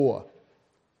4,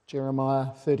 Jeremiah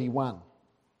 31.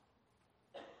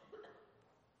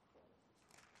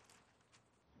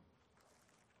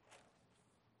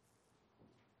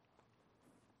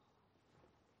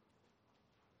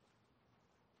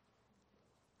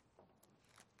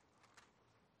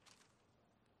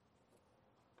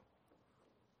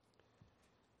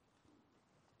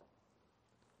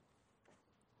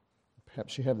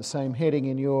 Perhaps you have the same heading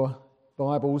in your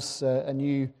Bibles, a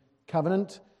new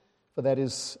covenant, for that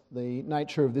is the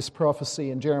nature of this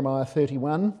prophecy in Jeremiah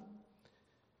 31.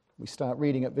 We start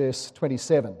reading at verse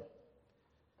 27.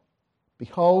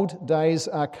 Behold, days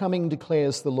are coming,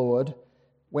 declares the Lord,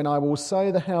 when I will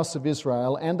sow the house of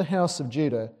Israel and the house of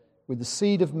Judah with the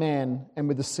seed of man and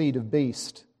with the seed of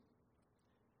beast.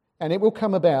 And it will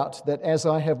come about that as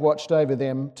I have watched over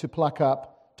them to pluck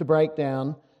up, to break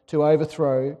down, to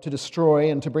overthrow, to destroy,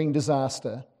 and to bring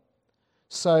disaster,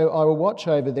 so I will watch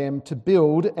over them to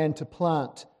build and to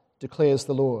plant, declares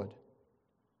the Lord.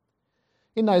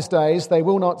 In those days they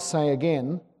will not say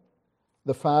again,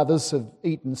 the fathers have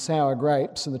eaten sour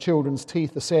grapes and the children's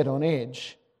teeth are set on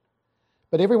edge.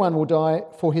 But everyone will die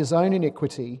for his own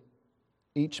iniquity.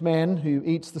 Each man who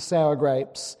eats the sour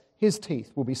grapes, his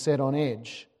teeth will be set on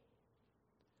edge.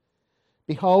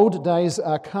 Behold, days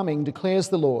are coming, declares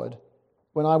the Lord,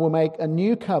 when I will make a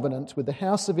new covenant with the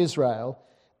house of Israel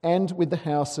and with the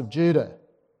house of Judah.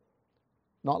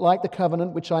 Not like the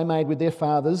covenant which I made with their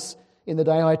fathers in the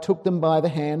day I took them by the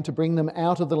hand to bring them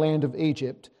out of the land of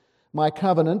Egypt, my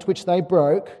covenant which they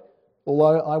broke,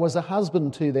 although I was a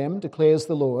husband to them, declares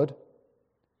the Lord.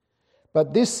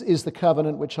 But this is the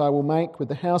covenant which I will make with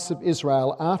the house of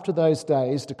Israel after those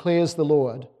days, declares the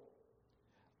Lord.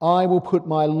 I will put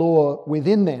my law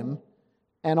within them,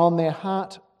 and on their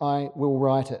heart I will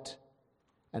write it.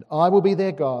 And I will be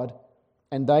their God,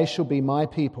 and they shall be my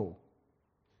people.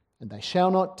 And they shall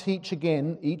not teach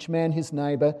again each man his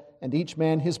neighbour and each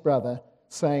man his brother,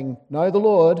 saying, Know the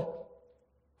Lord,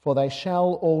 for they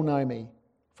shall all know me,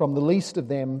 from the least of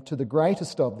them to the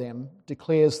greatest of them,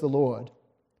 declares the Lord.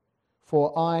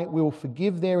 For I will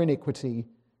forgive their iniquity,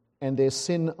 and their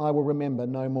sin I will remember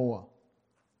no more.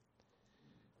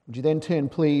 Would you then turn,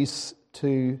 please,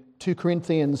 to 2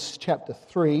 Corinthians chapter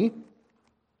 3.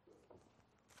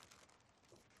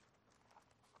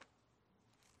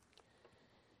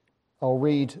 I'll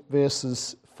read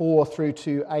verses 4 through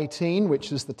to 18,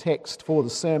 which is the text for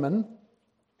the sermon,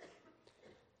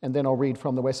 and then I'll read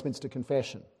from the Westminster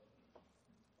Confession.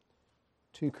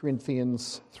 2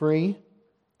 Corinthians 3,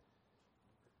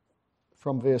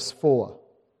 from verse 4.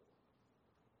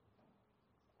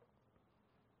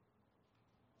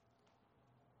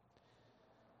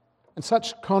 And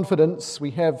such confidence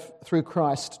we have through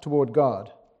Christ toward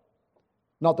God.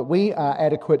 Not that we are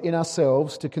adequate in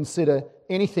ourselves to consider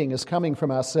anything as coming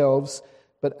from ourselves,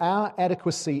 but our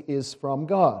adequacy is from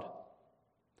God,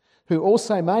 who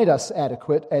also made us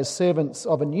adequate as servants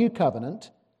of a new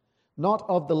covenant, not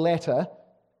of the letter,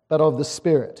 but of the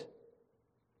Spirit.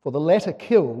 For the letter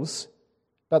kills,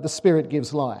 but the Spirit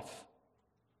gives life.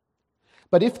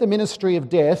 But if the ministry of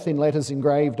death in letters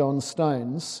engraved on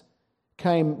stones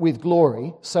came with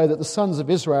glory, so that the sons of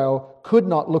Israel could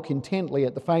not look intently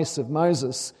at the face of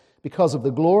Moses because of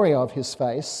the glory of his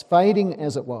face, fading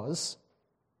as it was,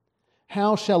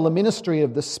 how shall the ministry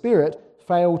of the Spirit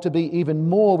fail to be even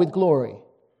more with glory?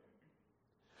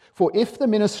 For if the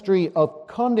ministry of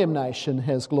condemnation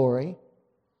has glory,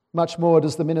 much more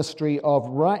does the ministry of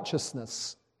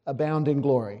righteousness abound in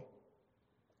glory.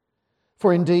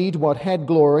 For indeed, what had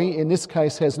glory in this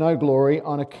case has no glory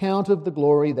on account of the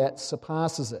glory that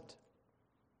surpasses it.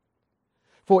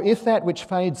 For if that which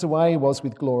fades away was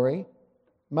with glory,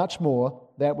 much more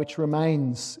that which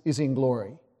remains is in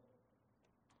glory.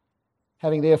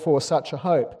 Having therefore such a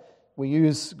hope, we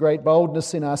use great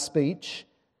boldness in our speech,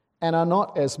 and are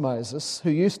not as Moses,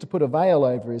 who used to put a veil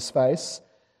over his face,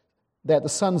 that the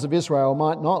sons of Israel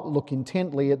might not look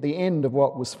intently at the end of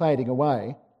what was fading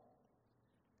away.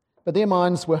 But their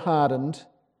minds were hardened,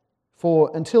 for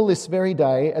until this very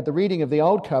day, at the reading of the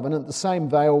Old Covenant, the same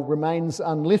veil remains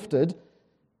unlifted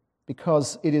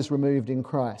because it is removed in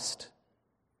Christ.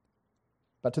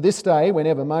 But to this day,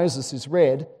 whenever Moses is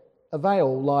read, a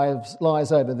veil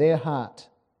lies over their heart.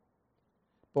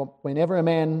 But whenever a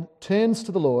man turns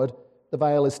to the Lord, the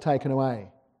veil is taken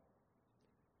away.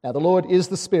 Now the Lord is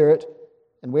the Spirit,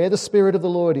 and where the Spirit of the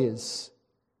Lord is,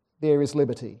 there is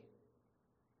liberty.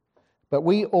 But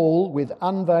we all, with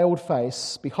unveiled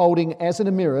face, beholding as in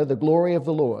a mirror the glory of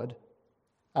the Lord,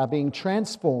 are being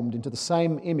transformed into the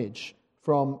same image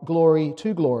from glory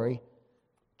to glory,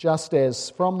 just as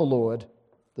from the Lord,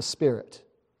 the Spirit.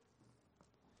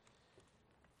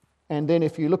 And then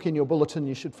if you look in your bulletin,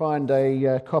 you should find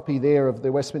a copy there of the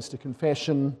Westminster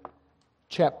Confession,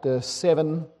 chapter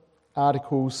 7,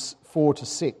 articles 4 to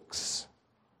 6.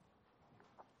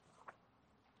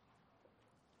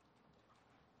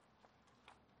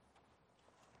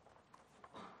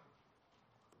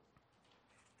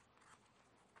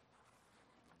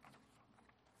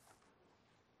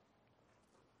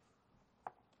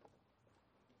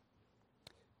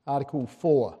 Article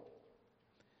 4.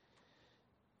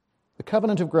 The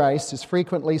covenant of grace is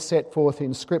frequently set forth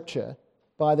in Scripture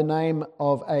by the name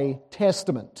of a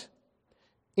testament,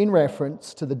 in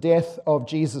reference to the death of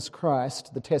Jesus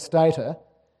Christ the Testator,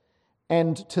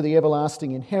 and to the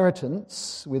everlasting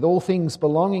inheritance, with all things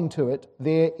belonging to it,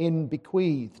 therein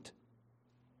bequeathed.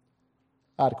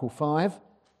 Article 5.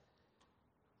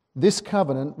 This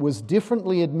covenant was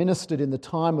differently administered in the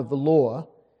time of the law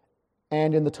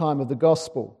and in the time of the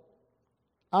gospel.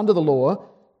 Under the law,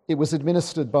 it was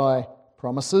administered by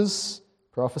promises,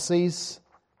 prophecies,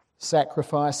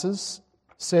 sacrifices,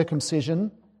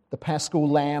 circumcision, the paschal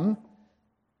lamb,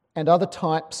 and other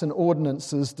types and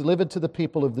ordinances delivered to the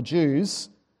people of the Jews,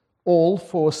 all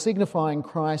fore-signifying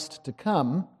Christ to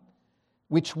come,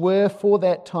 which were for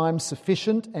that time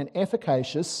sufficient and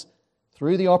efficacious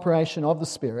through the operation of the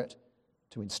Spirit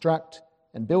to instruct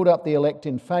and build up the elect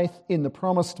in faith in the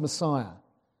promised Messiah,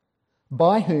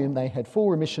 by whom they had full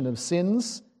remission of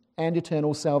sins and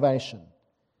eternal salvation,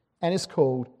 and is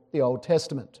called the Old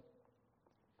Testament.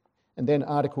 And then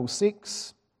Article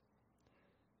 6,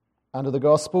 under the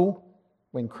gospel,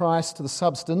 when Christ the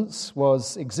substance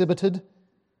was exhibited,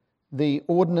 the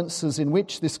ordinances in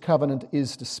which this covenant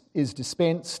is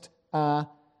dispensed are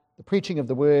the preaching of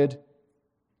the word,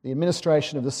 the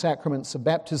administration of the sacraments of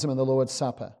baptism and the Lord's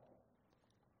Supper,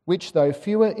 which, though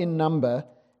fewer in number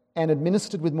and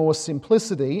administered with more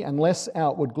simplicity and less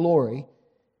outward glory,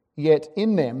 yet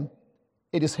in them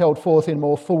it is held forth in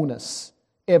more fullness,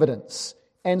 evidence,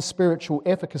 and spiritual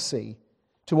efficacy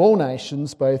to all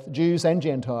nations, both Jews and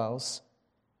Gentiles,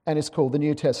 and is called the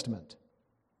New Testament.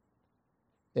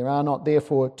 There are not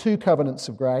therefore two covenants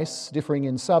of grace, differing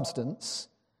in substance,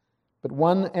 but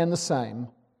one and the same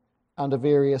under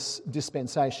various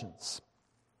dispensations.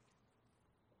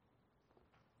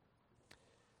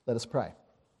 Let us pray.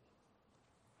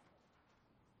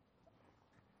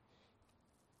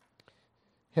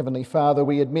 Heavenly Father,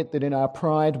 we admit that in our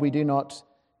pride we do not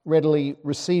readily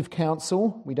receive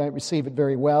counsel. We don't receive it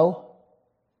very well.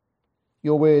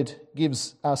 Your word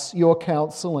gives us your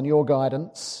counsel and your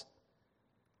guidance.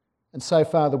 And so,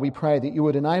 Father, we pray that you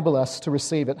would enable us to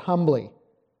receive it humbly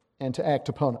and to act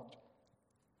upon it.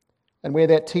 And where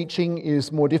that teaching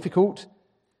is more difficult,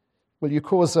 will you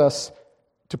cause us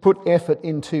to put effort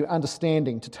into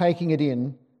understanding, to taking it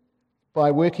in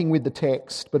by working with the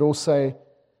text, but also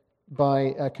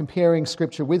by comparing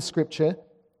Scripture with Scripture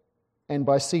and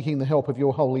by seeking the help of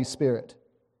your Holy Spirit.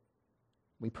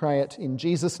 We pray it in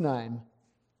Jesus' name.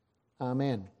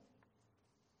 Amen.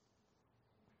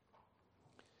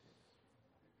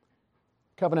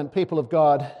 Covenant people of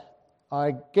God,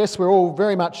 I guess we're all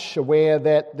very much aware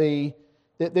that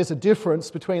there's a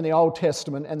difference between the Old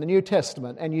Testament and the New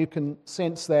Testament, and you can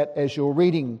sense that as you're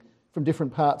reading from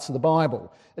different parts of the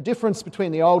Bible. A difference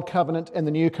between the Old Covenant and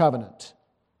the New Covenant.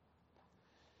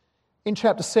 In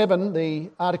chapter 7, the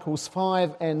Articles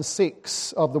 5 and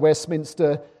 6 of the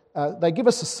Westminster, they give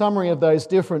us a summary of those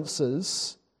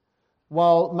differences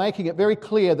while making it very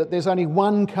clear that there's only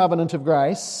one covenant of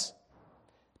grace,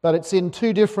 but it's in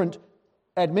two different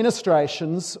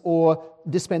administrations or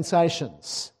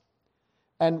dispensations.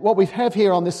 And what we have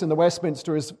here on this in the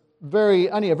Westminster is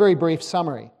only a very brief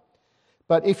summary.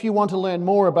 But if you want to learn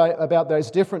more about those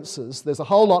differences, there's a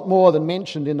whole lot more than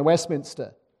mentioned in the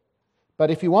Westminster. But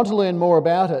if you want to learn more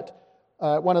about it,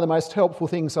 one of the most helpful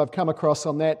things I've come across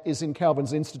on that is in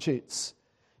Calvin's Institutes.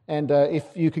 And if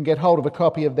you can get hold of a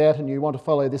copy of that and you want to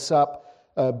follow this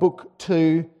up, Book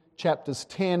 2, chapters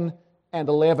 10 and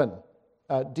 11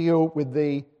 deal with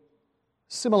the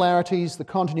similarities, the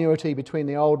continuity between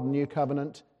the Old and New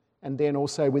Covenant, and then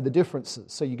also with the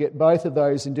differences. So you get both of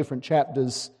those in different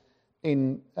chapters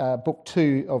in Book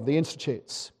 2 of the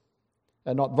Institutes.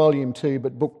 Not Volume 2,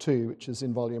 but Book 2, which is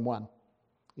in Volume 1,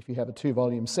 if you have a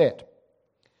 2-volume set.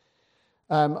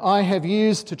 I have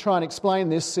used, to try and explain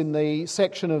this in the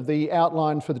section of the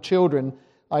outline for the children,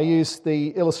 I used the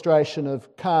illustration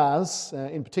of cars,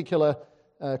 in particular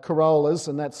Corollas,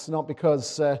 and that's not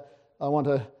because I want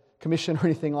a commission or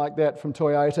anything like that from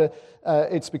Toyota.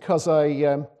 It's because I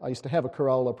used to have a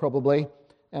Corolla probably,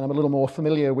 and I'm a little more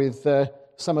familiar with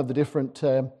some of the different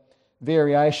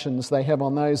variations they have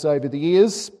on those over the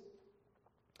years.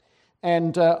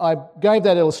 And I gave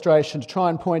that illustration to try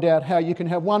and point out how you can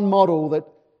have one model that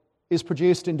is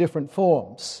produced in different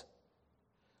forms.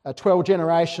 12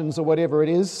 generations or whatever it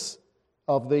is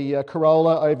of the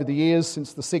Corolla over the years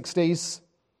since the 60s.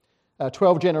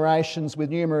 12 generations with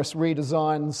numerous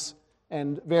redesigns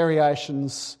and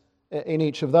variations in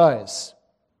each of those.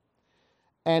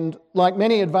 And like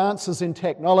many advances in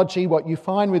technology, what you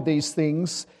find with these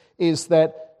things is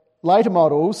that later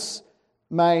models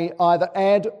may either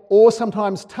add or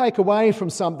sometimes take away from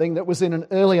something that was in an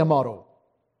earlier model.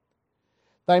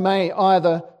 They may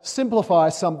either simplify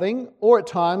something or at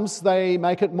times they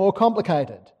make it more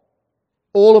complicated.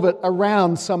 All of it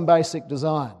around some basic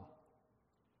design.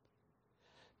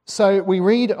 So we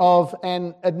read of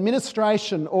an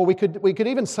administration, or we could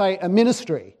even say a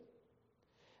ministry.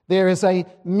 There is a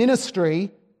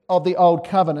ministry of the Old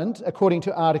Covenant according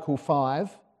to Article 5.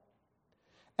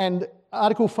 And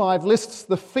Article 5 lists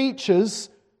the features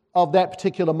of that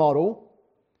particular model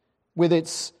with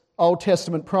its Old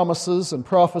Testament promises and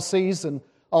prophecies and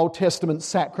Old Testament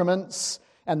sacraments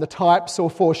and the types or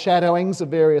foreshadowings of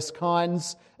various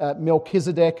kinds,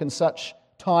 Melchizedek and such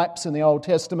types in the Old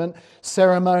Testament,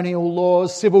 ceremonial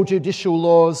laws, civil judicial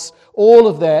laws, all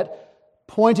of that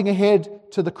pointing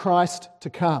ahead to the Christ to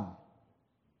come.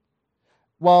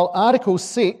 While Article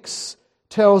 6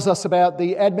 tells us about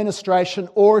the administration,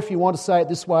 or if you want to say it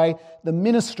this way, the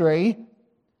ministry,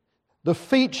 the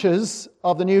features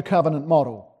of the New Covenant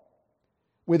model,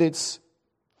 with its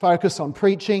focus on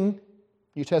preaching,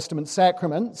 New Testament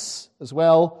sacraments as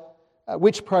well,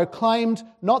 which proclaimed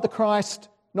not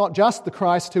just the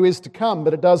Christ who is to come,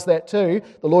 but it does that too.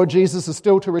 The Lord Jesus is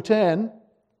still to return,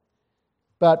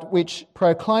 but which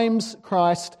proclaims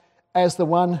Christ as the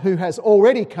one who has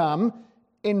already come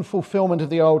in fulfillment of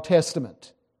the Old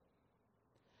Testament.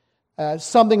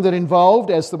 Something that involved,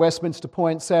 as the Westminster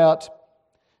points out,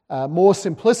 more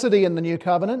simplicity in the New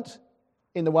Covenant,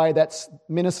 in the way that's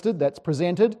ministered, that's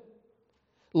presented,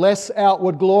 less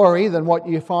outward glory than what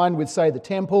you find with, say, the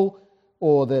temple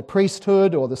or the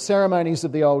priesthood or the ceremonies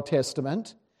of the Old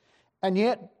Testament, and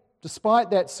yet, despite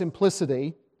that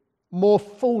simplicity, more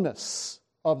fullness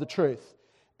of the truth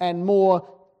and more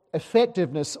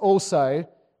effectiveness also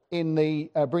in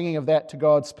the bringing of that to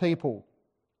God's people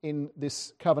in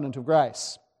this covenant of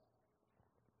grace.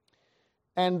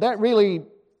 And that really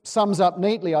sums up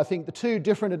neatly, I think, the two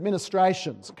different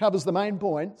administrations. It covers the main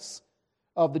points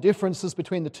of the differences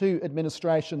between the two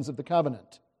administrations of the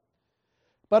covenant.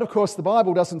 But of course, the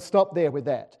Bible doesn't stop there with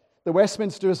that. The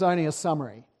Westminster is only a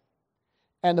summary.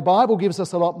 And the Bible gives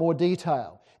us a lot more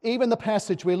detail. Even the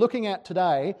passage we're looking at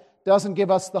today doesn't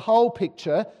give us the whole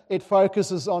picture. It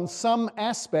focuses on some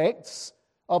aspects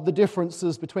of the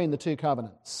differences between the two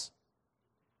covenants.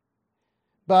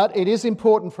 But it is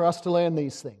important for us to learn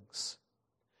these things.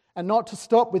 And not to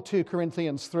stop with 2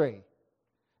 Corinthians 3.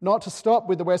 Not to stop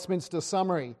with the Westminster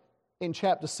summary in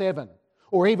chapter 7.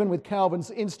 Or even with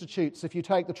Calvin's Institutes, if you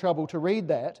take the trouble to read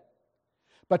that.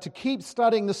 But to keep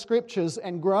studying the Scriptures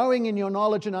and growing in your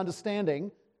knowledge and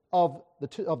understanding of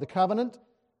the covenant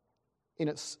in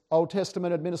its Old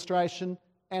Testament administration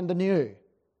and the New.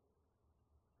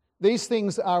 These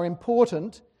things are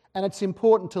important, and it's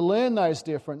important to learn those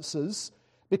differences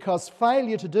because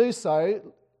failure to do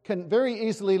so can very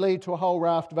easily lead to a whole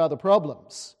raft of other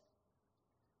problems.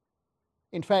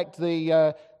 In fact,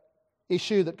 the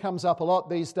issue that comes up a lot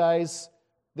these days,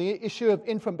 the issue of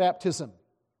infant baptism.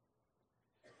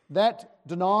 That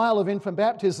denial of infant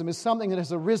baptism is something that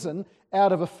has arisen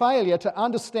out of a failure to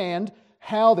understand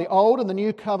how the Old and the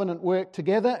New Covenant work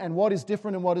together and what is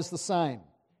different and what is the same.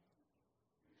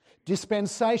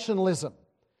 Dispensationalism,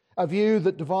 a view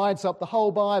that divides up the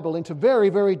whole Bible into very,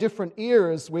 very different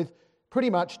eras with pretty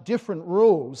much different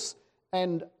rules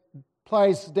and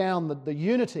plays down the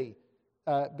unity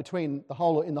between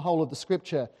in the whole of the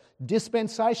Scripture.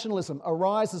 Dispensationalism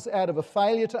arises out of a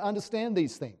failure to understand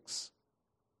these things.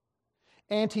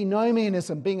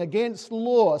 Antinomianism, being against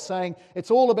law, saying it's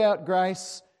all about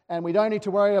grace and we don't need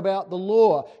to worry about the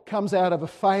law, comes out of a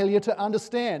failure to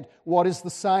understand what is the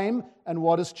same and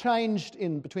what has changed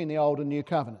in between the Old and New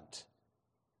Covenant.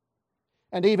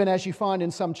 And even as you find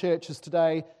in some churches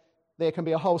today, there can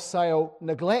be a wholesale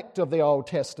neglect of the Old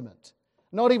Testament,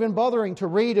 not even bothering to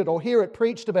read it or hear it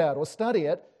preached about or study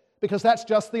it, because that's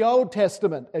just the Old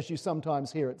Testament, as you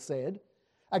sometimes hear it said.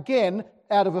 Again,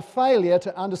 out of a failure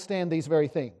to understand these very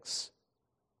things.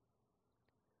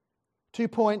 2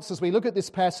 points as we look at this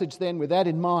passage then with that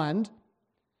in mind.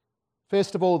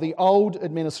 First of all, the old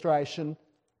administration,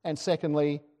 and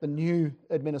secondly, the new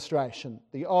administration.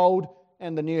 The old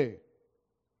and the new.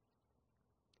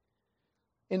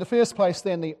 In the first place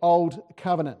then, the Old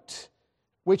Covenant.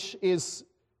 which is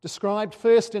described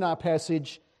first in our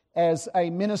passage as a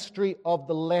ministry of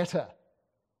the letter,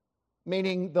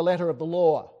 meaning the letter of the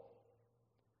law.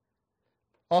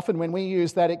 Often when we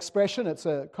use that expression, it's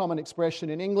a common expression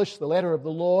in English, the letter of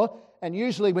the law, and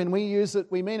usually when we use it,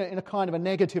 we mean it in a kind of a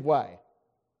negative way,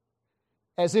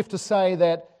 as if to say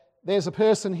that there's a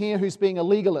person here who's being a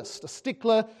legalist, a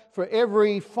stickler for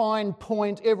every fine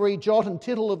point, every jot and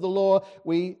tittle of the law.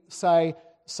 We say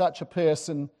such a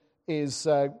person is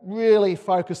really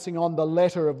focusing on the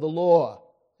letter of the law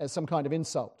as some kind of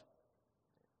insult.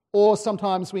 Or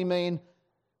sometimes we mean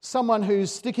someone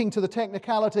who's sticking to the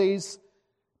technicalities,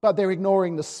 but they're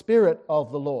ignoring the spirit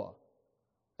of the law.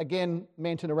 Again,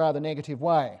 meant in a rather negative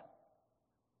way.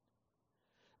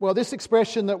 Well, this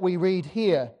expression that we read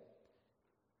here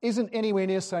isn't anywhere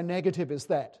near so negative as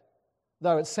that,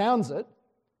 though it sounds it.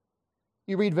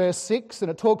 You read verse 6 and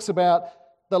it talks about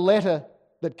the letter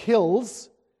that kills,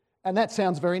 and that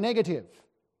sounds very negative,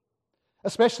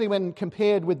 especially when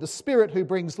compared with the Spirit who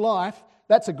brings life.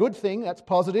 That's a good thing, that's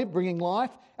positive, bringing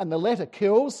life, and the letter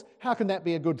kills. How can that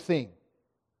be a good thing?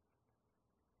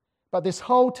 But this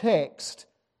whole text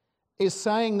is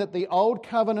saying that the Old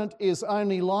Covenant is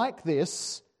only like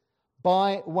this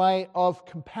by way of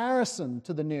comparison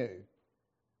to the New.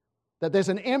 That there's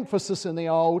an emphasis in the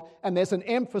Old and there's an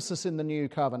emphasis in the New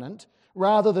Covenant,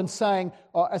 rather than saying,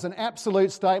 as an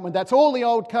absolute statement, that's all the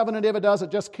Old Covenant ever does,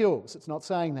 it just kills. It's not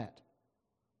saying that.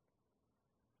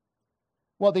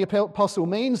 What the apostle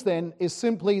means then is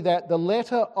simply that the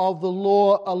letter of the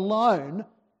law alone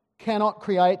cannot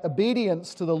create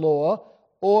obedience to the law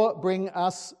or bring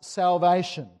us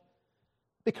salvation,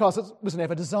 because it was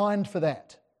never designed for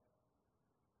that.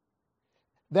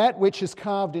 That which is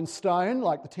carved in stone,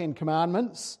 like the Ten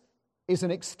Commandments, is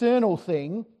an external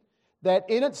thing that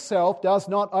in itself does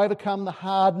not overcome the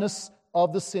hardness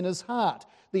of the sinner's heart,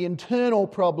 the internal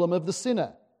problem of the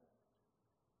sinner.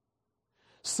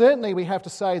 Certainly we have to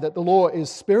say that the law is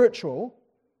spiritual.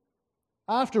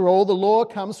 After all, the law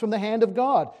comes from the hand of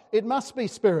God. It must be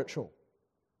spiritual.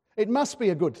 It must be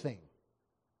a good thing.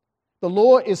 The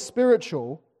law is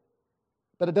spiritual,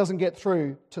 but it doesn't get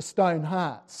through to stone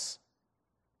hearts.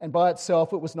 And by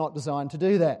itself, it was not designed to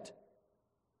do that.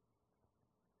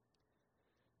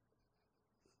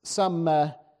 Some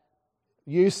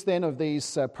use then of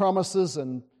these promises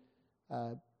and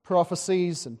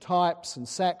prophecies and types and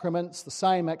sacraments, the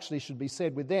same actually should be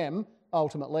said with them,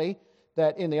 ultimately,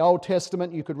 that in the Old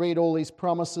Testament you could read all these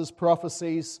promises,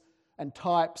 prophecies and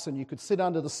types, and you could sit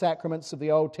under the sacraments of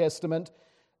the Old Testament,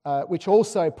 which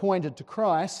also pointed to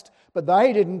Christ, but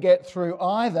they didn't get through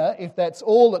either if that's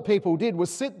all that people did was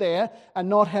sit there and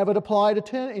not have it applied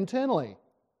internally.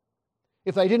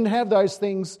 If they didn't have those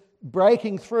things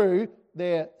breaking through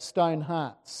their stone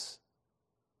hearts.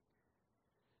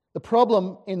 The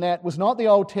problem in that was not the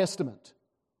Old Testament,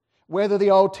 whether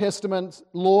the Old Testament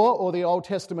law or the Old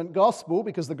Testament gospel,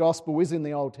 because the gospel is in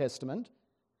the Old Testament.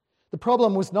 The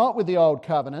problem was not with the Old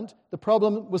Covenant, the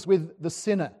problem was with the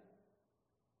sinner.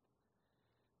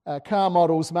 Car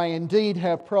models may indeed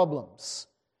have problems,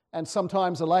 and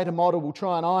sometimes a later model will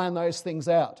try and iron those things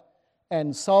out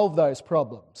and solve those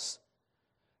problems.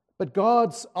 But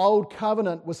God's Old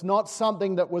Covenant was not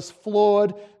something that was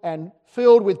flawed and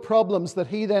filled with problems that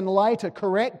He then later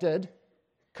corrected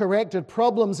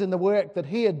problems in the work that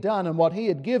He had done and what He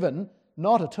had given,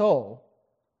 not at all.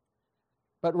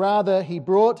 But rather He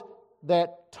brought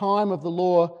that time of the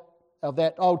law, of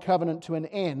that Old Covenant to an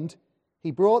end.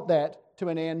 He brought that to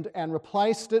an end and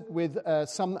replaced it with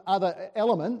some other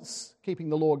elements, keeping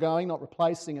the law going, not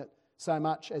replacing it so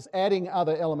much as adding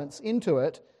other elements into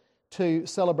it to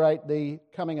celebrate the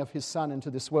coming of His Son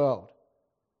into this world.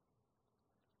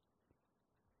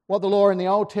 What the law in the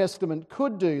Old Testament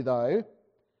could do, though,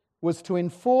 was to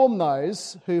inform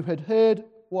those who had heard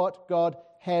what God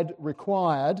had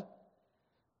required,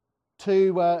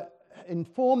 to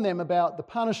inform them about the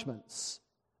punishments,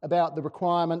 about the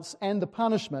requirements and the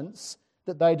punishments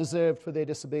that they deserved for their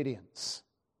disobedience.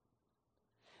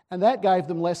 And that gave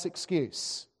them less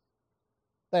excuse.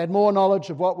 They had more knowledge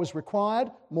of what was required,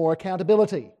 more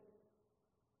accountability.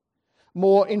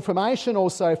 More information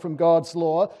also from God's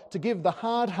law to give the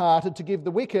hard-hearted, to give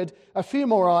the wicked a few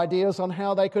more ideas on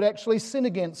how they could actually sin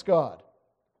against God,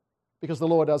 because the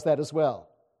law does that as well.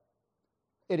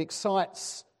 It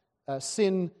excites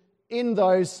sin in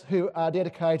those who are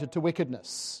dedicated to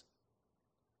wickedness.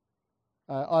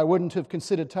 I wouldn't have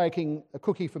considered taking a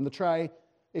cookie from the tray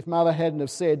if Mother hadn't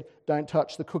have said, "Don't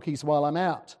touch the cookies while I'm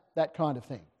out," that kind of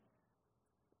thing.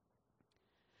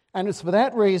 And it's for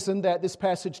that reason that this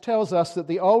passage tells us that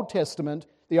the Old Testament,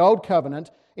 the Old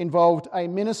Covenant, involved a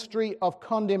ministry of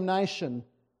condemnation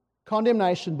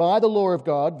condemnation by the law of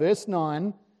God, verse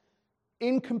 9,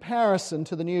 in comparison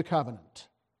to the new covenant.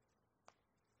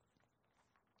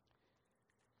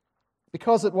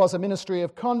 Because it was a ministry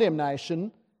of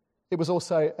condemnation, it was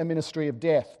also a ministry of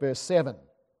death, verse 7.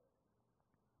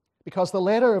 Because the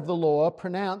letter of the law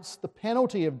pronounced the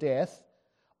penalty of death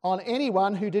on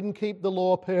anyone who didn't keep the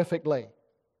law perfectly.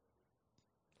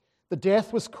 The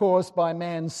death was caused by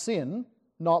man's sin,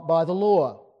 not by the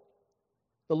law.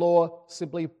 The law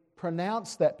simply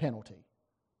pronounced that penalty.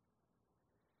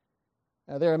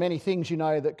 Now, there are many things,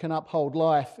 that can uphold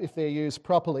life if they're used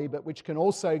properly, but which can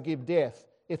also give death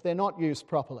if they're not used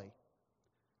properly.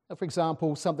 For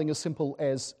example, something as simple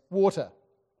as water.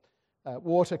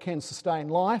 Water can sustain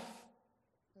life,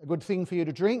 a good thing for you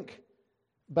to drink,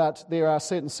 but there are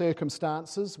certain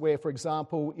circumstances where, for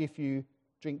example, if you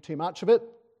drink too much of it,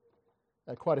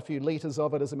 quite a few litres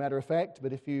of it as a matter of fact,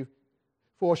 but if you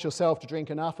force yourself to drink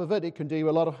enough of it, it can do you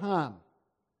a lot of harm.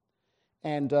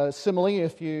 And similarly,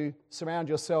 if you surround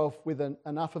yourself with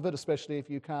enough of it, especially if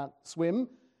you can't swim,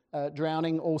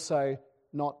 drowning also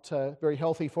not very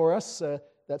healthy for us.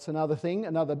 That's another thing,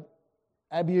 another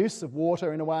abuse of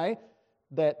water in a way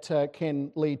that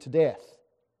can lead to death.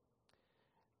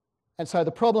 And so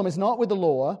the problem is not with the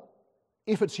law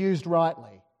if it's used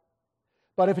rightly.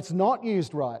 But if it's not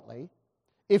used rightly,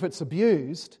 if it's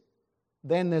abused,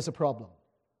 then there's a problem.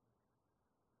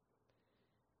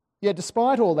 Yet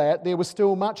despite all that, there was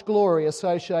still much glory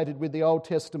associated with the Old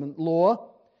Testament law,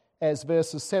 as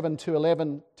verses 7 to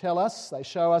 11 tell us. They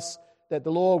show us that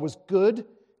the law was good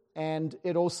and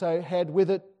it also had with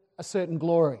it a certain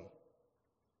glory.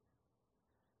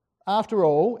 After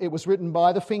all, it was written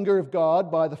by the finger of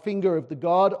God, by the finger of the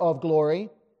God of glory.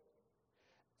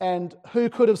 And who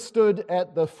could have stood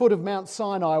at the foot of Mount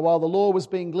Sinai while the law was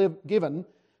being given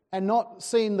and not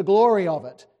seen the glory of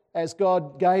it as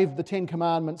God gave the Ten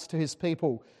Commandments to his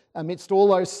people amidst all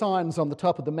those signs on the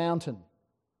top of the mountain?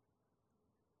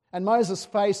 And Moses'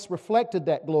 face reflected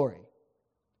that glory,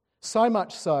 so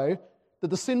much so that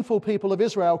the sinful people of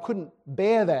Israel couldn't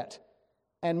bear that,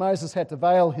 and Moses had to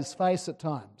veil his face at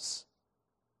times.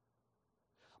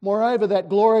 Moreover, that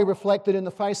glory reflected in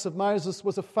the face of Moses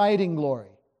was a fading glory.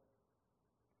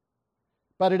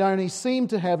 But it only seemed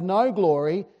to have no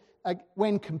glory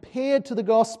when compared to the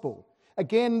gospel.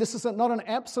 Again, this is not an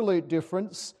absolute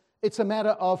difference, it's a matter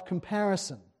of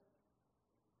comparison.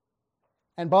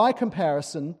 And by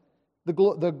comparison,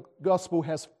 the gospel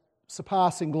has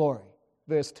surpassing glory.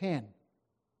 Verse 10.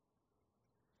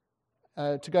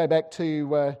 To go back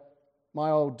to my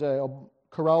old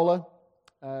Corolla,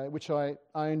 which I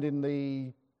owned in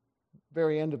the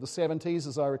very end of the 70s,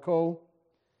 as I recall.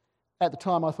 At the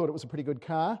time, I thought it was a pretty good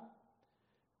car,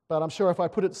 but I'm sure if I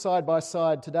put it side by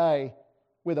side today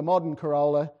with a modern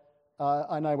Corolla,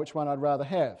 I know which one I'd rather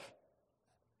have.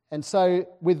 And so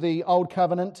with the Old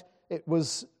Covenant, it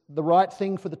was the right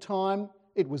thing for the time,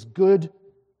 it was good,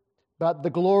 but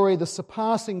the glory, the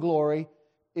surpassing glory,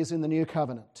 is in the New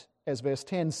Covenant, as verse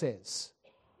 10 says.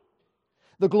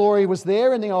 The glory was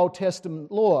there in the Old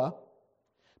Testament law,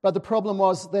 but the problem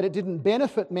was that it didn't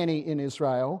benefit many in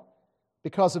Israel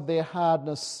because of their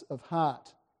hardness of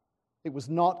heart. It was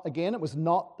not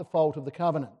the fault of the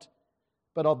covenant,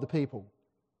 but of the people.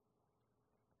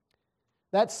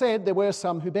 That said, there were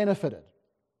some who benefited.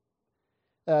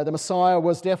 The Messiah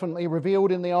was definitely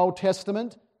revealed in the Old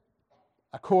Testament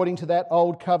according to that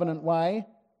Old Covenant way.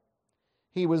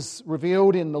 He was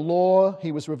revealed in the law,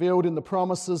 he was revealed in the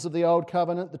promises of the Old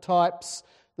Covenant, the types,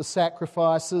 the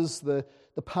sacrifices, the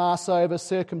Passover,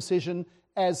 circumcision,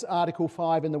 as Article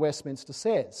 5 in the Westminster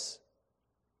says.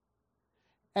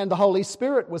 And the Holy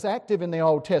Spirit was active in the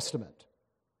Old Testament.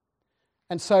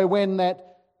 And so when that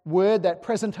word, that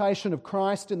presentation of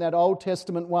Christ in that Old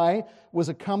Testament way was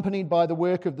accompanied by the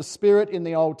work of the Spirit in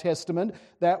the Old Testament,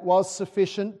 that was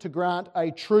sufficient to grant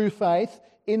a true faith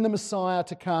in the Messiah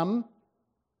to come.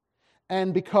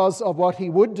 And because of what he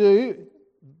would do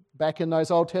back in those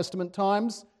Old Testament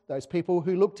times, those people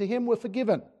who looked to him were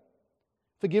forgiven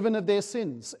of their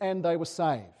sins, and they were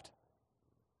saved.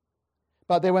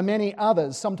 But there were many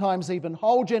others, sometimes even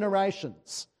whole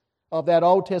generations of that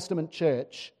Old Testament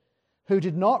church who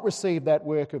did not receive that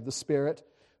work of the Spirit,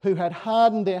 who had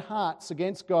hardened their hearts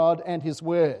against God and his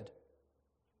word.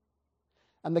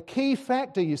 And the key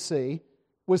factor, you see,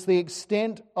 was the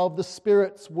extent of the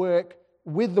Spirit's work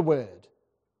with the word.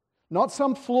 Not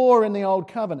some flaw in the Old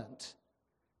Covenant,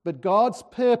 but God's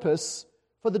purpose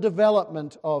for the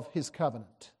development of his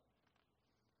covenant.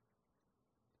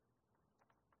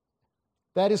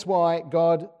 That is why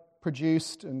God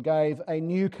produced and gave a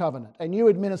new covenant, a new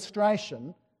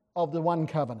administration of the one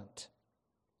covenant.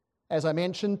 as I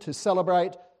mentioned, to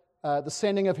celebrate the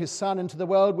sending of his Son into the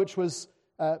world, which was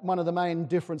one of the main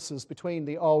differences between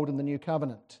the Old and the New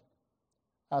Covenant.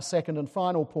 Our second and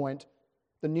final point,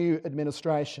 the new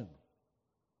administration.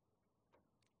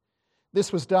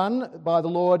 This was done by the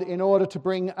Lord in order to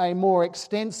bring a more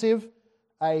extensive,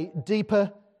 a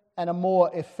deeper, and a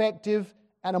more effective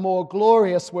and a more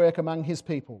glorious work among his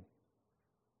people.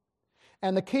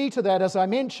 And the key to that, as I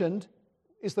mentioned,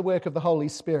 is the work of the Holy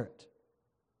Spirit,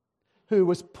 who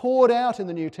was poured out in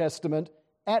the New Testament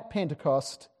at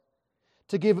Pentecost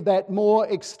to give that more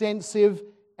extensive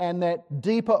and that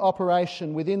deeper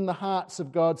operation within the hearts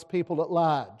of God's people at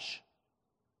large.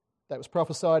 That was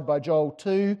prophesied by Joel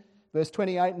 2, verse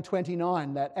 28 and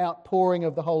 29, that outpouring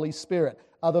of the Holy Spirit.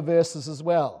 Other verses as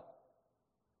well.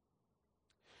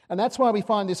 And that's why we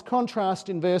find this contrast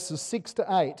in verses 6 to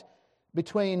 8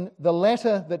 between the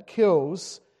letter that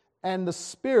kills and the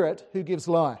Spirit who gives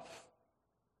life.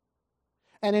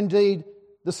 And indeed,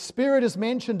 the Spirit is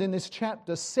mentioned in this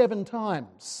chapter 7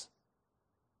 times.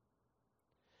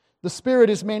 The Spirit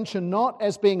is mentioned not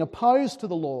as being opposed to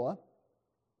the law.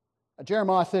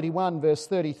 Jeremiah 31, verse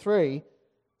 33,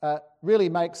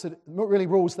 really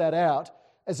rules that out,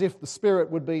 as if the Spirit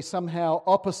would be somehow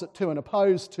opposite to and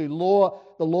opposed to the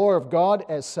law of God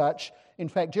as such. In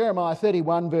fact, Jeremiah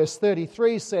 31, verse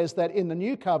 33 says that in the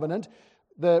New Covenant,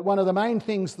 one of the main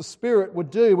things the Spirit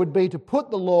would do would be to put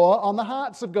the law on the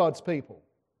hearts of God's people.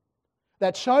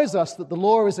 That shows us that the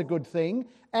law is a good thing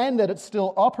and that it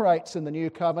still operates in the New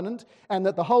Covenant and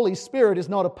that the Holy Spirit is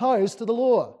not opposed to the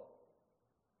law.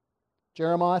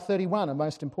 Jeremiah 31, a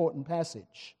most important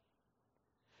passage.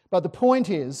 But the point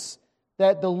is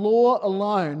that the law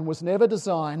alone was never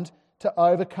designed to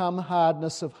overcome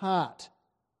hardness of heart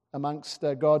amongst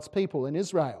God's people in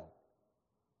Israel.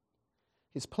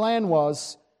 His plan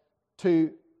was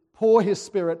to pour his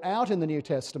Spirit out in the New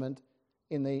Testament,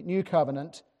 in the New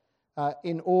Covenant,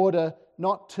 in order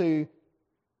not to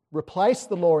replace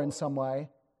the law in some way,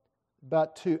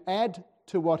 but to add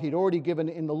to what he'd already given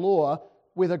in the law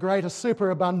with a greater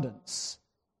superabundance,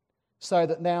 so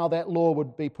that now that law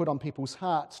would be put on people's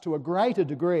hearts to a greater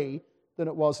degree than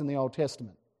it was in the Old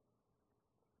Testament.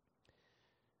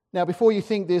 Now, before you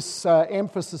think this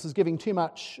emphasis is giving too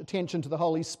much attention to the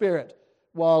Holy Spirit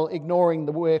while ignoring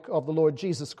the work of the Lord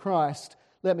Jesus Christ,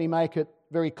 let me make it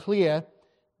very clear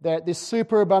that this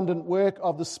superabundant work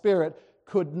of the Spirit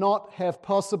could not have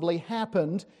possibly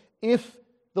happened if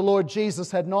the Lord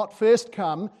Jesus had not first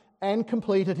come and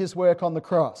completed his work on the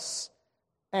cross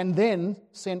and then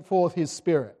sent forth his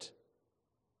Spirit.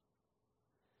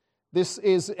 This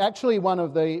is actually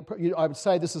I would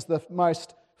say this is the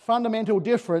most fundamental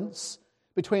difference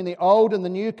between the Old and the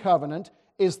New Covenant,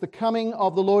 is the coming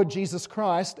of the Lord Jesus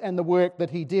Christ and the work that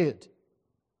he did.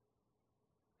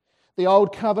 The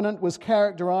Old Covenant was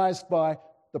characterized by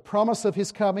the promise of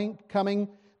his coming.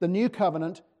 The New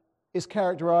Covenant is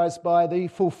characterized by the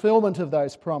fulfillment of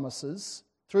those promises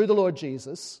through the Lord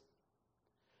Jesus.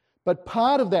 But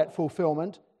part of that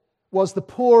fulfillment was the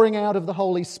pouring out of the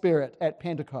Holy Spirit at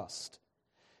Pentecost,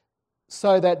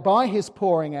 so that by his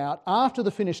pouring out, after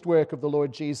the finished work of the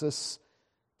Lord Jesus,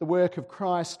 the work of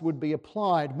Christ would be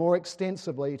applied more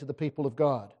extensively to the people of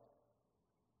God.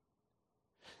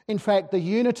 In fact, the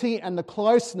unity and the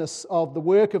closeness of the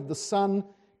work of the Son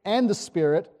and the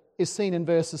Spirit is seen in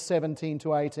verses 17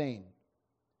 to 18,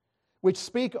 which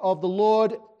speak of the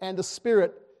Lord and the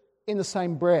Spirit in the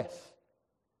same breath,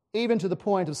 even to the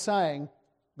point of saying,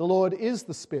 the Lord is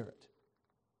the Spirit.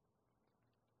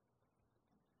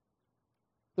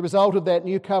 The result of that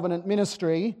new covenant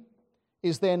ministry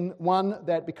is then one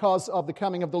that, because of the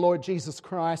coming of the Lord Jesus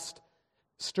Christ,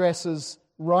 stresses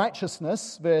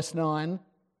righteousness, verse 9,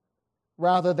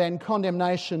 rather than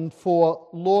condemnation for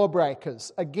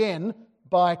lawbreakers, again,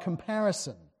 by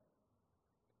comparison.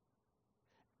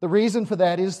 The reason for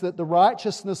that is that the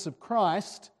righteousness of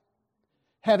Christ,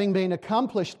 having been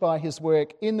accomplished by his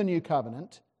work in the new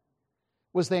covenant,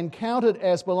 was then counted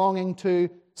as belonging to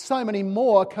so many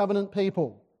more covenant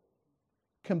people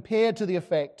compared to the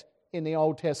effect in the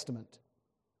Old Testament.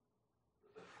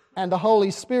 And the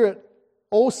Holy Spirit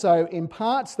also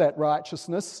imparts that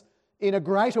righteousness in a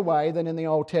greater way than in the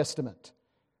Old Testament,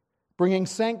 bringing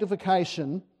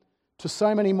sanctification to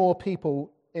so many more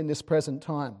people in this present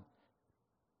time.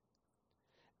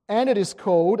 And it is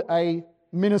called a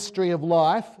ministry of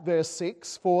life, verse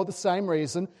 6, for the same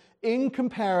reason, in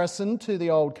comparison to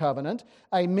the Old Covenant,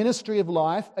 a ministry of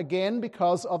life, again,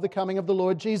 because of the coming of the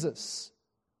Lord Jesus.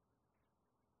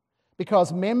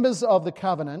 Because members of the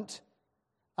covenant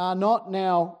are not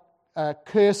now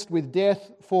cursed with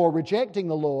death for rejecting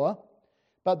the law,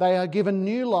 but they are given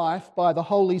new life by the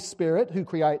Holy Spirit who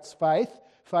creates faith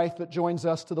that joins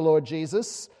us to the Lord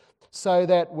Jesus, so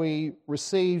that we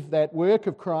receive that work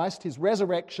of Christ. His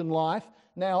resurrection life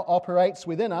now operates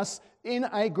within us in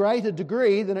a greater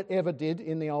degree than it ever did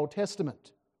in the Old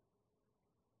Testament.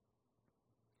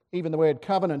 Even the word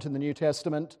covenant in the New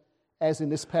Testament, as in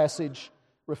this passage,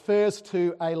 refers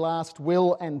to a last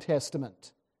will and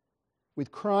testament,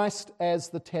 with Christ as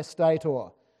the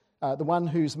testator, the one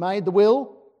who's made the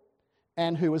will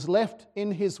and who has left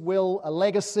in his will a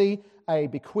legacy, a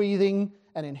bequeathing,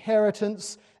 an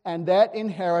inheritance, and that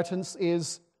inheritance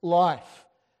is life,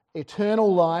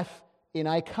 eternal life in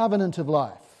a covenant of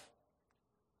life.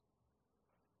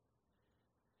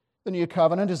 The new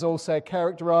covenant is also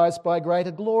characterized by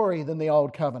greater glory than the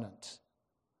old covenant.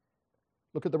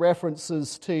 Look at the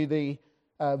references to the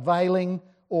veiling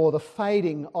or the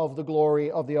fading of the glory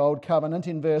of the old covenant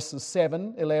in verses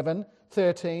 7, 11,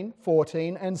 13,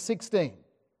 14 and 16.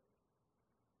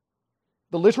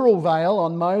 The literal veil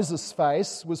on Moses'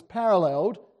 face was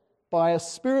paralleled by a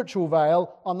spiritual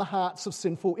veil on the hearts of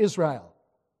sinful Israel.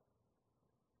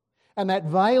 And that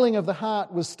veiling of the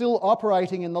heart was still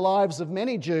operating in the lives of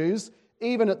many Jews,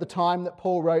 even at the time that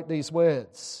Paul wrote these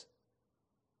words.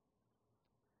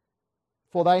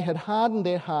 For they had hardened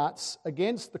their hearts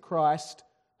against the Christ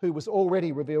who was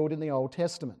already revealed in the Old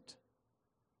Testament.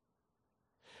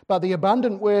 But the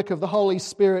abundant work of the Holy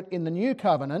Spirit in the new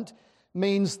covenant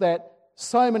means that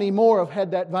so many more have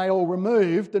had that veil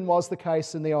removed than was the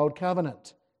case in the old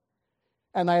covenant.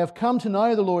 And they have come to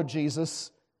know the Lord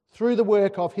Jesus through the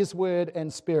work of His Word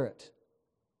and Spirit.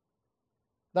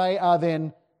 They are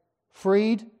then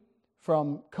freed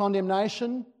from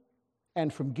condemnation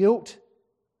and from guilt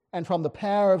and from the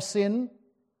power of sin.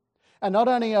 And not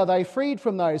only are they freed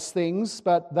from those things,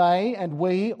 but they and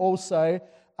we also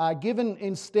are given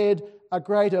instead a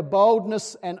greater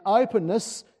boldness and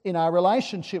openness in our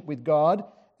relationship with God,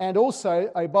 and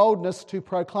also a boldness to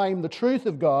proclaim the truth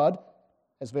of God,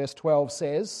 as verse 12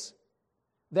 says,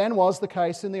 than was the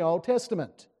case in the Old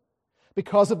Testament,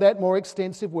 because of that more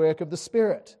extensive work of the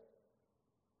Spirit.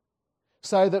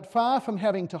 So that far from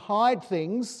having to hide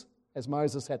things, as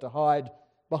Moses had to hide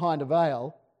behind a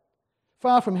veil,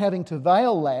 far from having to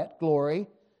veil that glory,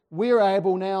 we're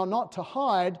able now not to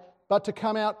hide, but to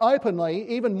come out openly,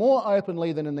 even more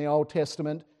openly than in the Old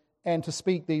Testament, and to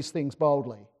speak these things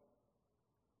boldly.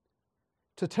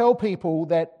 To tell people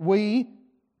that we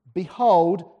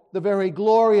behold the very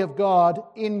glory of God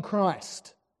in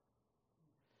Christ.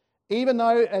 Even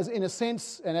though, as in a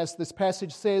sense, and as this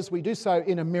passage says, we do so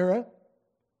in a mirror,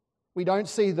 we don't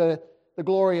see the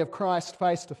glory of Christ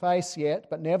face to face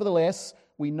yet, but nevertheless,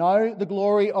 we know the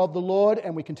glory of the Lord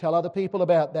and we can tell other people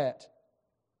about that.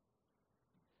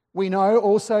 We know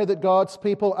also that God's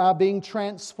people are being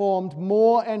transformed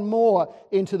more and more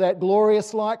into that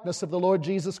glorious likeness of the Lord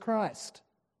Jesus Christ.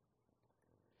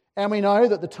 And we know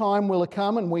that the time will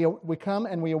come, and we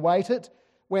await it,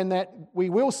 when that we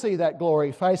will see that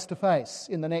glory face to face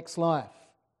in the next life.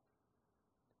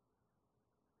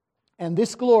 And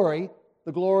this glory,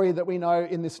 the glory that we know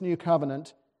in this new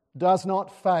covenant, does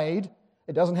not fade.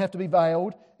 It doesn't have to be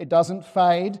veiled. It doesn't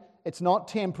fade. It's not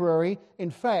temporary.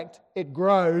 In fact, it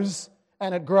grows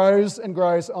and it grows and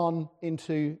grows on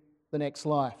into the next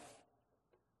life.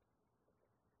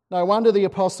 No wonder the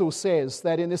apostle says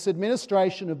that in this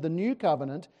administration of the new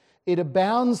covenant, it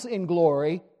abounds in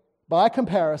glory by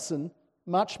comparison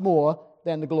much more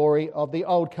than the glory of the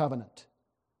old covenant.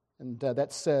 And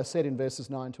that's said in verses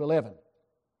 9 to 11.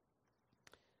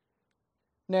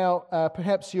 Now,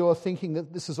 perhaps you're thinking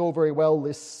that this is all very well,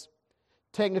 this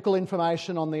technical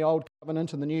information on the Old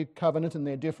Covenant and the New Covenant and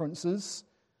their differences.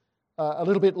 A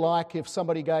little bit like if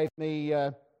somebody gave me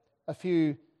a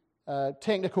few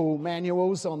technical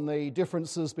manuals on the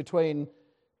differences between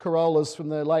Corollas from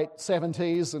the late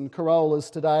 70s and Corollas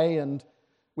today, and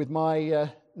with my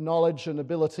knowledge and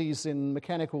abilities in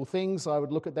mechanical things, I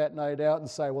would look at that no doubt and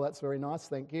say, well, that's very nice,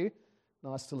 thank you.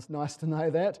 Nice to know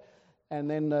that. And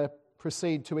then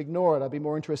proceed to ignore it. I'd be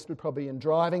more interested probably in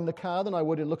driving the car than I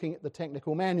would in looking at the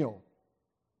technical manual.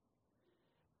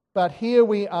 But here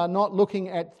we are not looking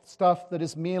at stuff that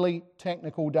is merely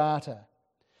technical data.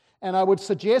 And I would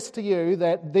suggest to you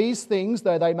that these things,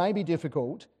 though they may be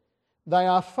difficult, they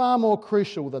are far more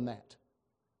crucial than that.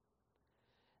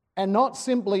 And not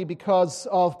simply because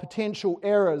of potential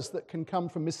errors that can come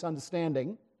from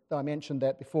misunderstanding, though I mentioned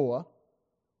that before,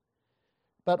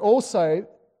 but also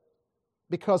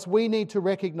because we need to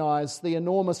recognize the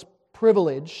enormous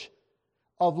privilege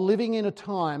of living in a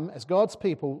time, as God's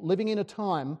people, living in a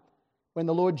time when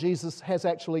the Lord Jesus has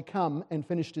actually come and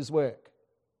finished His work.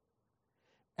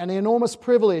 and the enormous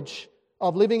privilege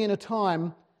of living in a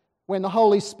time when the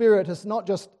Holy Spirit is not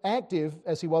just active,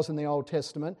 as he was in the Old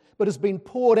Testament, but has been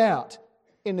poured out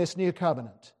in this new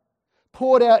covenant.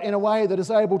 Poured out in a way that is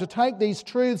able to take these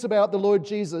truths about the Lord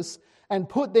Jesus and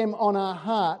put them on our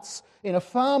hearts in a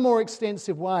far more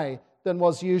extensive way than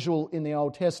was usual in the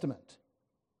Old Testament.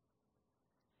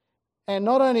 And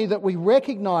not only that we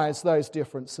recognise those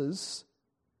differences,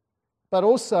 but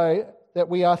also that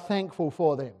we are thankful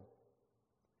for them.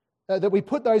 That we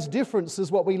put those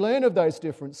differences, what we learn of those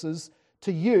differences,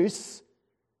 to use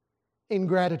in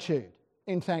gratitude,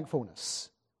 in thankfulness.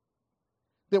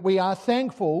 That we are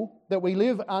thankful that we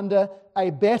live under a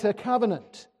better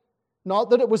covenant.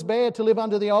 Not that it was bad to live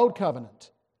under the old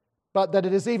covenant, but that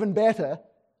it is even better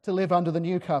to live under the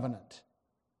new covenant.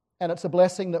 And it's a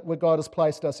blessing that God has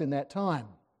placed us in that time.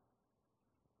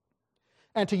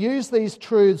 And to use these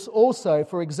truths also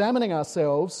for examining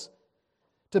ourselves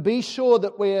to be sure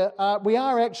that we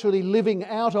are actually living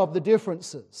out of the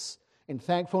differences. In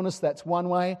thankfulness, that's one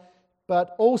way,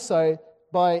 but also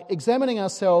by examining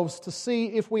ourselves to see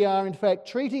if we are in fact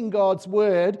treating God's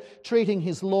word, treating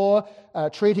his law,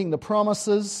 treating the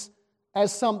promises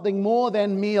as something more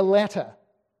than mere letter.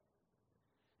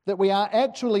 That we are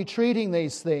actually treating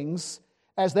these things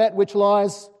as that which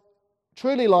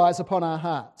truly lies upon our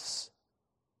hearts.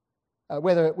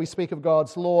 Whether we speak of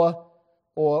God's law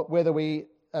or whether we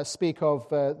speak of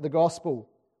the gospel.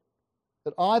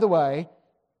 That either way,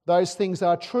 those things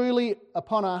are truly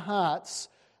upon our hearts,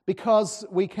 because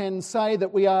we can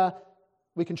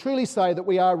truly say that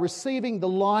we are receiving the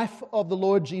life of the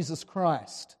Lord Jesus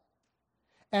Christ,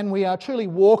 and we are truly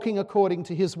walking according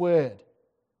to his word,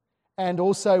 and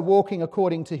also walking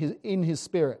according to in his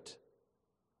Spirit.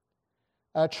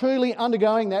 Truly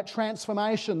undergoing that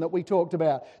transformation that we talked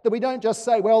about. That we don't just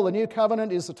say, well, the new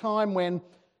covenant is a time when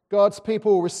God's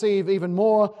people receive even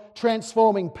more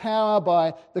transforming power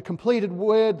by the completed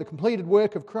word, the completed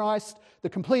work of Christ, the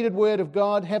completed word of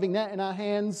God, having that in our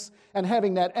hands and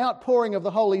having that outpouring of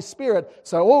the Holy Spirit,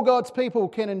 so all God's people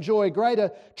can enjoy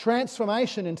greater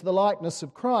transformation into the likeness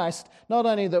of Christ. Not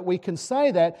only that we can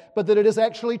say that, but that it is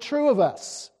actually true of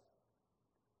us.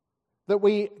 That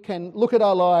we can look at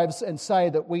our lives and say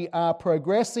that we are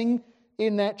progressing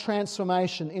in that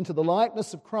transformation into the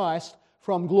likeness of Christ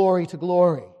from glory to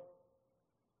glory.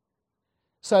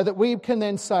 So that we can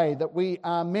then say that we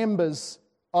are members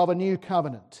of a new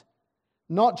covenant,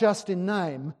 not just in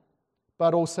name,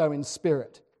 but also in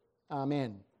spirit.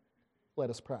 Amen.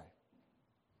 Let us pray.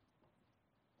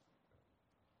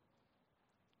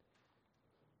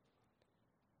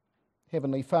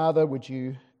 Heavenly Father, would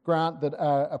you grant that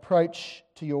our approach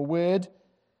to your word,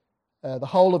 the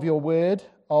whole of your word,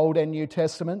 Old and New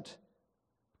Testament,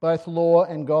 both law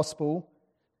and gospel,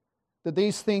 that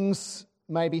these things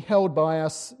may be held by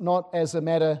us not as a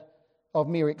matter of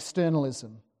mere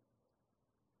externalism.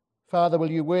 Father,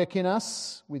 will you work in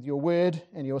us with your word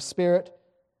and your Spirit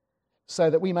so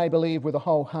that we may believe with a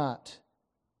whole heart.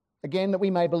 Again, that we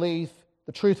may believe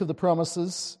the truth of the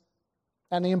promises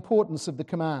and the importance of the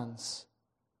commands.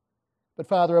 But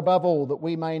Father, above all, that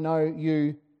we may know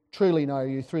you, truly know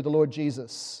you through the Lord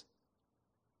Jesus,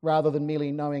 rather than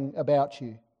merely knowing about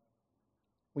you.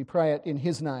 We pray it in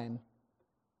his name.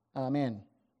 Amen.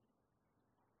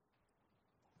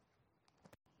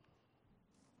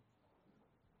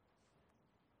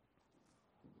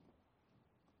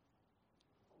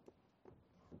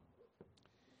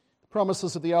 The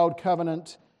promises of the Old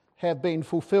Covenant have been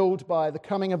fulfilled by the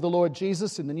coming of the Lord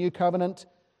Jesus in the New Covenant.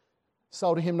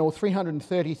 Psalter hymnal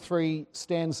 333,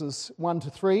 stanzas 1 to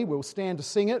 3. We'll stand to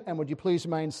sing it, and would you please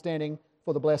remain standing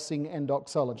for the blessing and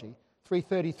doxology.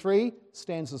 333,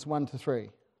 stanzas 1 to 3.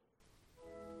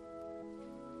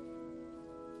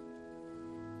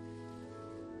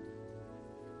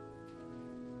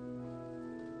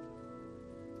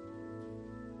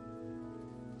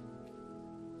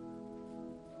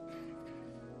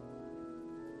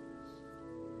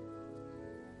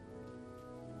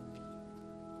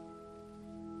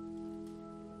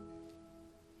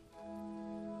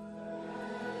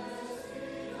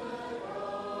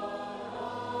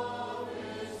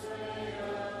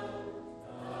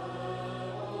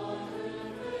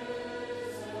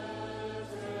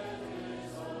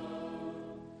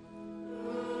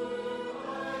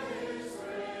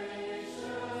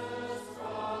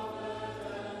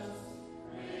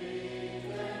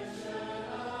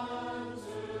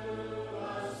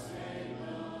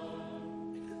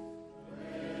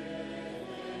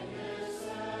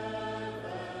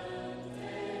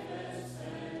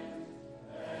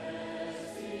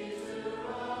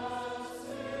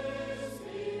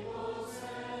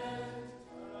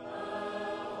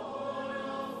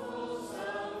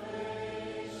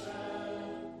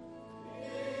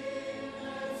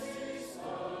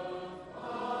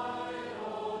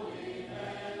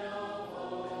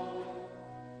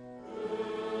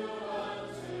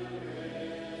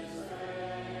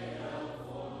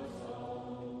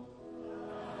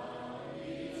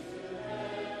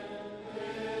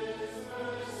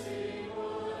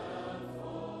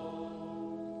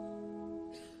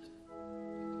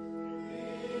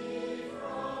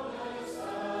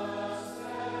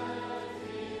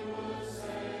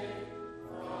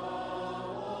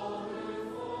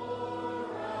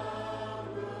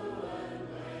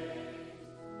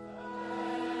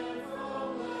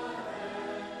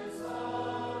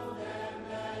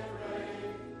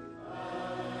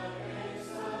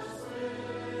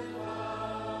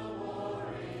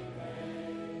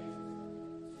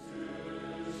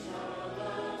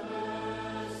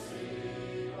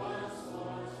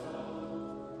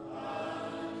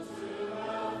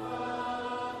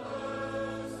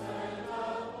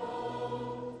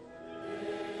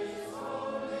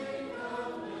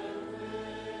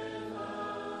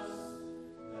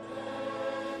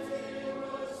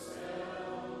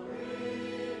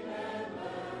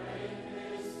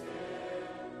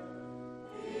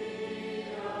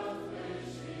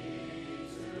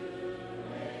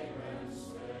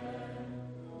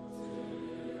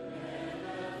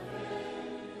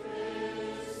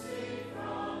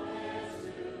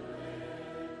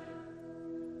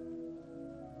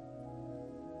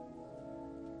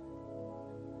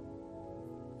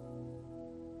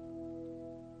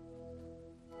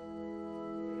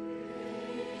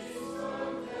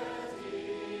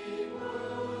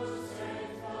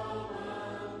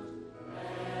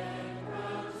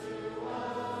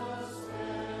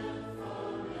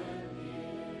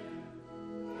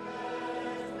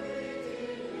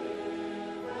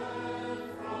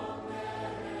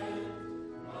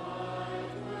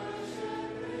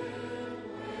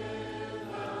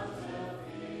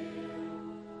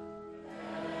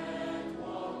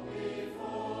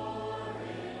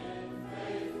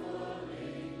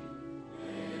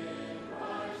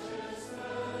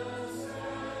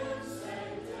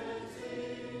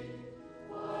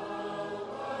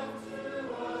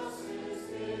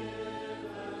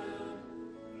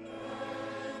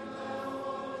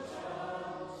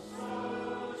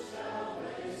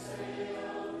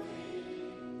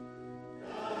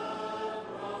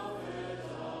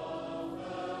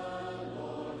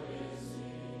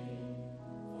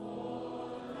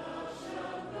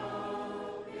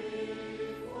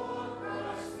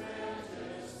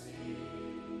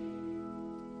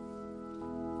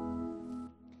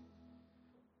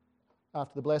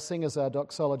 After the blessing, as our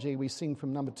doxology, we sing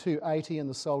from number 280 in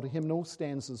the Psalter hymnal,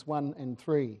 stanzas 1 and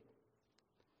 3.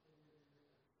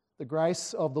 The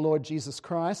grace of the Lord Jesus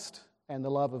Christ and the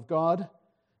love of God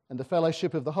and the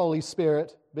fellowship of the Holy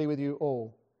Spirit be with you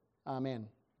all. Amen.